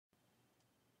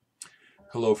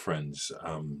Hello, friends.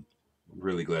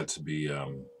 Really glad to be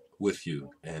with you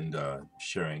and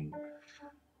sharing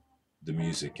the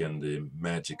music and the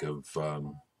magic of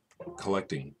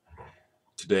collecting.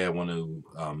 Today, I want to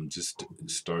just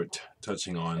start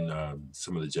touching on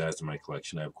some of the jazz in my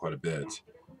collection. I have quite a bit.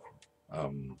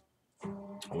 Um,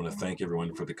 I want to thank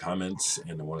everyone for the comments,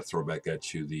 and I want to throw back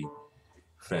at you the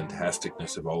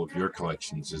fantasticness of all of your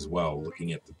collections as well,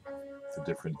 looking at the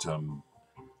different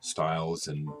styles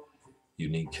and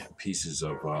unique pieces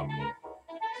of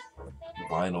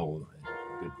vinyl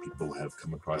that people have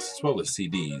come across, as well as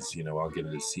CDs. I'll get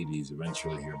into CDs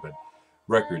eventually here, but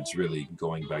records really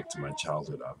going back to my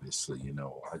childhood, obviously.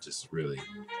 I just really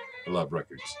I love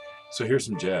records. So here's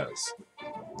some jazz.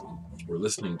 We're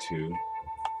listening to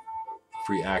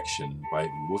Free Action by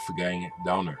Wolfgang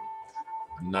Downer.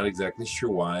 I'm not exactly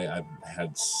sure why I've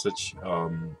had such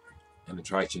an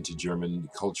attraction to German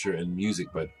culture and music,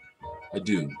 but I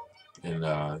do. And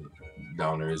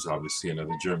Downer is obviously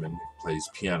another German, plays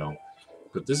piano.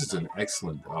 But this is an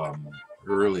excellent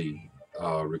early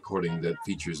recording that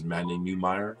features Manny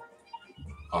Neumeyer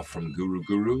from Guru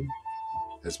Guru,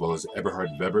 as well as Eberhard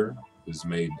Weber, who's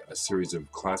made a series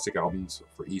of classic albums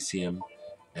for ECM.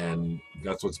 And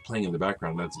that's what's playing in the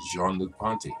background. That's Jean-Luc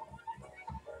Ponty.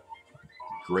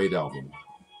 Great album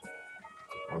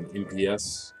on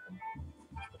MPS.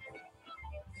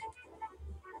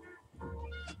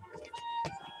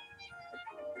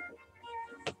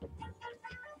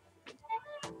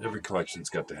 Every collection's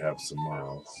got to have some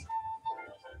miles.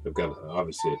 They've got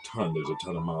obviously a ton. There's a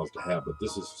ton of miles to have, but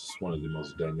this is just one of the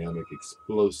most dynamic,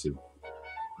 explosive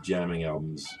jamming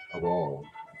albums of all.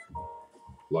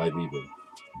 Live Evil.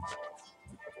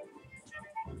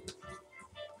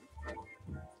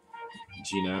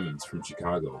 Gene Ammons from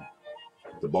Chicago.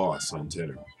 The Boss on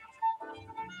tenor.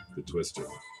 The Twister.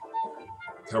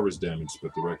 Cover's damaged,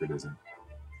 but the record isn't.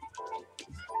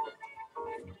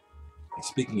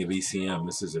 Speaking of ECM,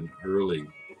 this is an early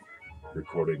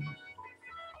recording.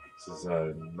 This is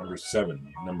number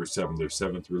seven. Number seven, their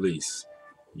seventh release.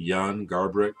 Jan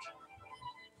Garbarek,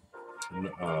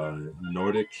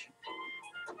 Nordic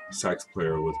sax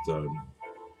player with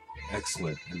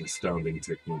excellent and astounding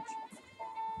technique.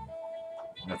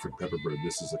 Afric Pepperbird,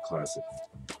 this is a classic.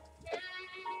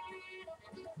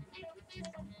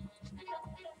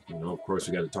 Of course,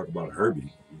 we got to talk about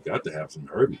Herbie. You got to have some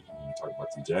Herbie when you talk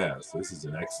about some jazz. This is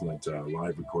an excellent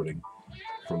live recording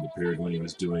from the period when he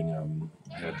was doing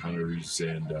Headhunters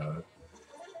and the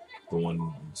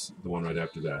one right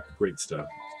after that. Great stuff.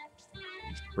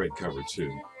 Great cover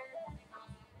too.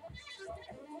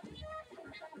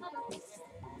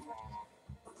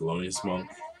 Thelonious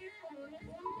Monk.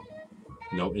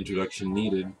 No introduction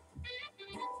needed.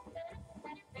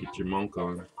 Get your monk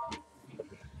on.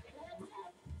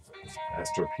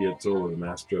 Astor Piazzolla, the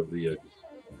master of the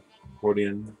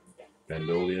accordion,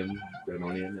 bandolion,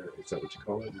 is that what you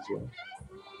call it as well?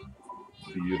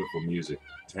 Beautiful music.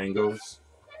 Tangos,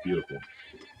 beautiful.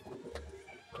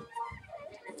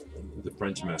 The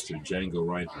French master, Django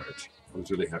Reinhardt. I was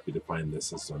really happy to find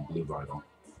this as on blue vinyl.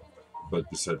 But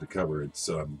beside the cover, it's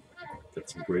got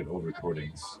some great old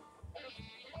recordings.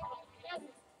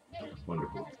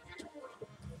 Wonderful.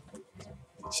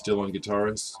 Still on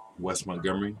guitarist, Wes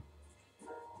Montgomery.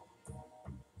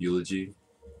 Eulogy.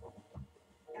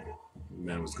 The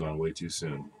man was gone way too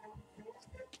soon.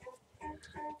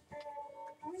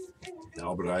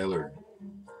 Albert Ayler.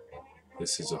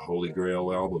 This is a Holy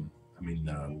Grail album. I mean,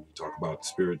 talk about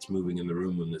spirits moving in the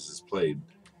room when this is played.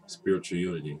 Spiritual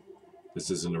unity.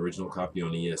 This is an original copy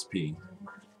on ESP.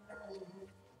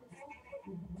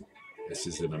 This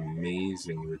is an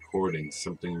amazing recording.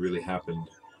 Something really happened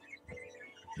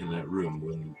in that room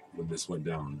when this went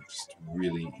down. Just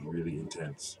really, really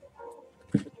intense.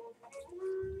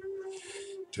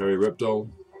 Terry Repdal,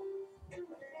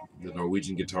 the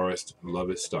Norwegian guitarist, love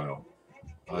his style.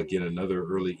 Again, another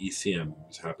early ECM. I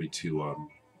was happy to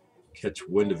catch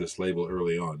wind of this label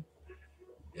early on.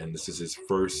 And this is his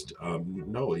first,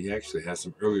 no, he actually has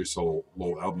some earlier solo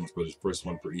albums, but his first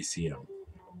one for ECM.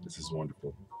 This is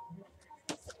wonderful.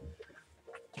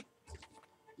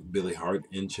 Billy Hart,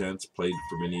 in Chance, played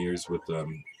for many years with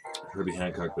Herbie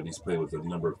Hancock, but he's played with a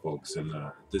number of folks. And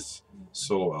this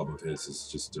solo album of his is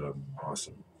just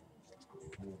awesome.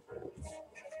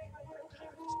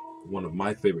 One of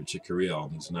my favorite Chick Corea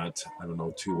albums, not, I don't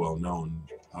know, too well known.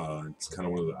 It's kind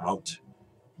of one of the out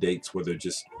dates where they're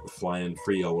just flying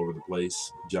free all over the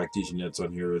place. Jack DeJohnette's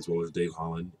on here as well as Dave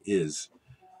Holland.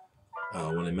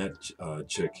 When I met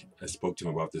Chick, I spoke to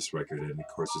him about this record, and of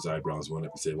course his eyebrows went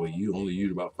up and said, "Well,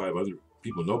 you about 5 other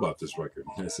people know about this record."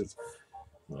 And I said,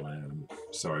 Well, I'm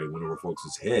sorry, it went over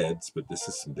folks' heads, but this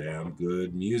is some damn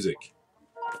good music.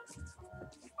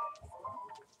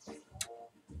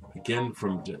 Again,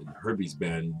 from Herbie's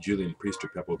band, Julian Priester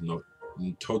Pepple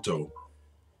Toto,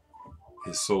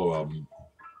 his solo album,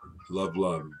 Love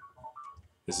Love.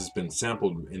 This has been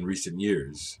sampled in recent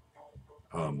years,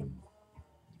 and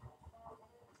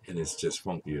it's just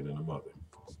funkier than a mother.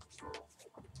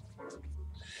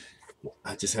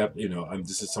 I just have,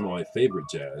 this is some of my favorite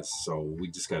jazz, so we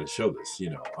just got to show this,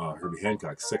 Herbie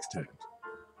Hancock's Sextant.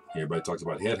 Everybody talks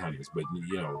about Headhunters, but,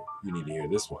 you need to hear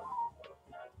this one.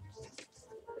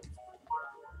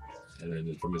 And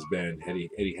then from his band,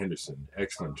 Eddie Henderson,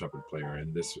 excellent trumpet player,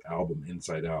 and this album,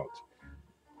 Inside Out,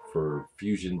 for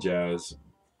fusion jazz,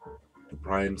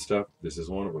 prime stuff, this is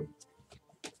one of them.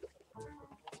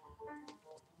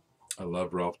 I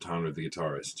love Ralph Towner, the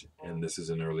guitarist, and this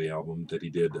is an early album that he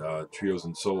did trios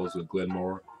and solos with Glenn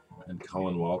Moore and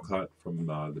Colin Walcott from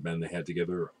the band they had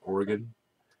together, Oregon.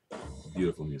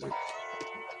 Beautiful music.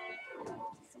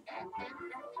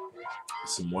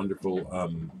 Some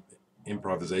wonderful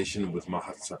improvisation with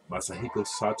Masahiko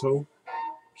Sato,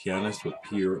 pianist, with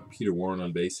Peter Warren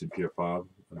on bass and Pierre Fabre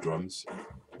on drums.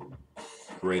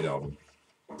 Great album.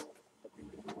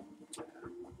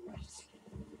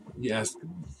 Yes,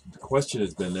 the question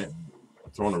has been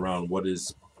thrown around, what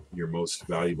is your most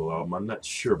valuable album? I'm not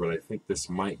sure, but I think this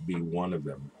might be one of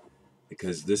them,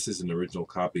 because this is an original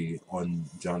copy on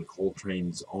John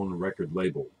Coltrane's own record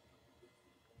label,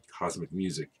 Cosmic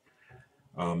Music.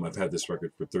 I've had this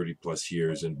record for 30 plus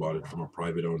years and bought it from a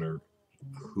private owner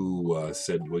who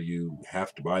said, well, you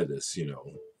have to buy this, and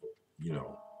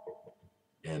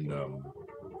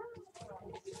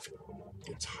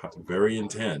it's very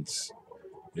intense.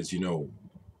 As you know,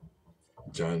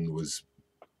 John was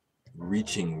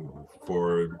reaching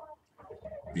for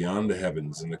beyond the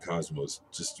heavens and the cosmos,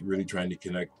 just really trying to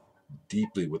connect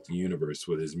deeply with the universe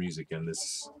with his music, and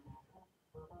this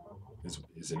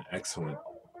is an excellent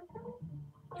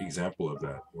example of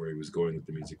that, where he was going with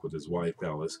the music with his wife,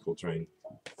 Alice Coltrane.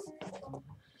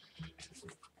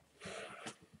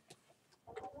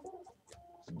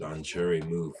 Don Cherry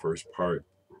Move, first part,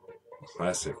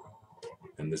 classic,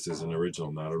 and this is an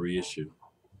original, not a reissue.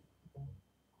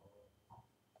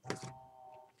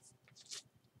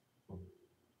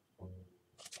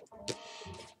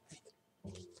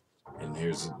 And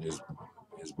here's his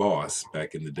boss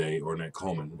back in the day, Ornette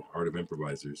Coleman, Art of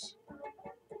Improvisers.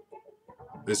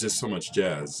 There's just so much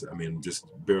jazz. I mean, just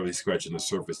barely scratching the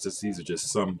surface. This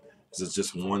is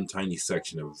just one tiny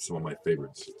section of some of my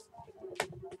favorites.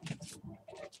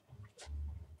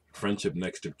 Friendship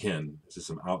Next of Kin. This is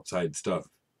some outside stuff.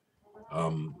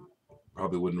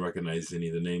 Probably wouldn't recognize any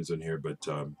of the names on here, but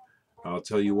I'll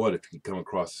tell you what, if you come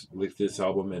across with this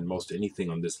album and most anything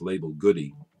on this label,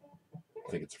 Goody, I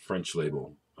think it's a French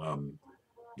label,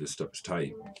 this stuff is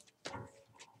tight.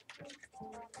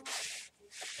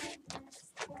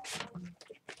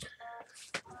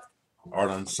 Art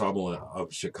Ensemble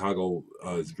of Chicago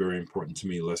is very important to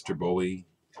me. Lester Bowie,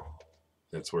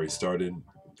 that's where he started,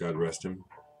 God rest him.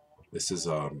 This is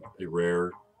a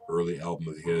rare early album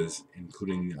of his,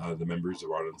 including the members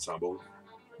of Art Ensemble,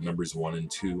 numbers 1 and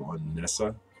 2 on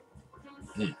Nessa.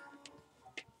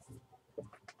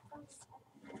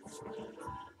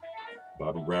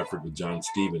 Bobby Bradford with John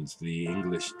Stevens, the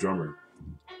English drummer,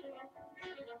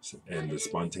 and the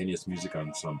Spontaneous Music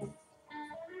Ensemble.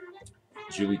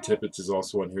 Julie Tippett is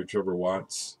also on here, Trevor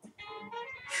Watts.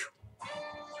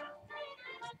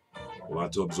 A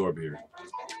lot to absorb here.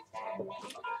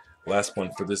 Last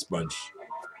one for this bunch,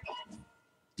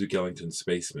 Duke Ellington's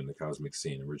Spaceman, The Cosmic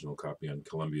Scene, original copy on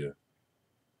Columbia.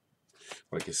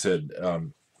 Like I said,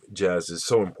 jazz is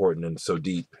so important and so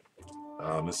deep.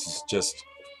 This is just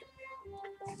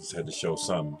had to show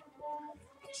some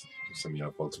of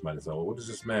y'all folks might have thought, well, what is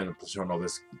this man showing all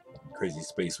this crazy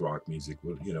space rock music?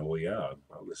 Well, yeah,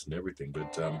 I'll listen to everything,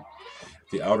 but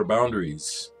the outer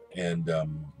boundaries and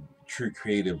true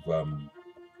creative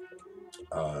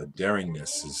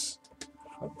daringness is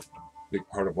a big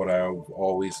part of what I've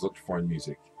always looked for in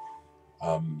music.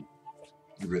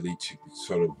 Really to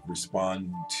sort of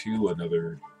respond to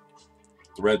another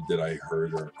thread that I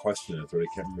heard, or a question I thought,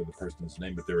 I can't remember the person's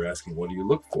name, but they were asking, what do you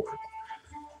look for?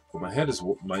 Well,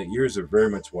 my ears are very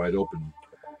much wide open,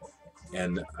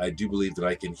 and I do believe that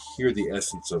I can hear the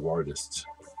essence of artists,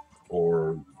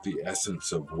 or the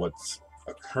essence of what's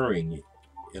occurring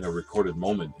in a recorded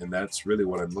moment, and that's really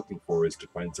what I'm looking for, is to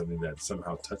find something that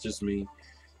somehow touches me,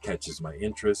 catches my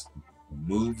interest,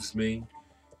 moves me,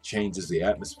 changes the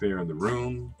atmosphere in the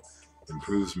room,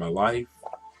 improves my life.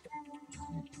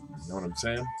 You know what I'm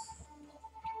saying?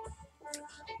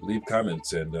 leave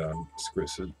comments and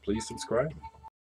please subscribe.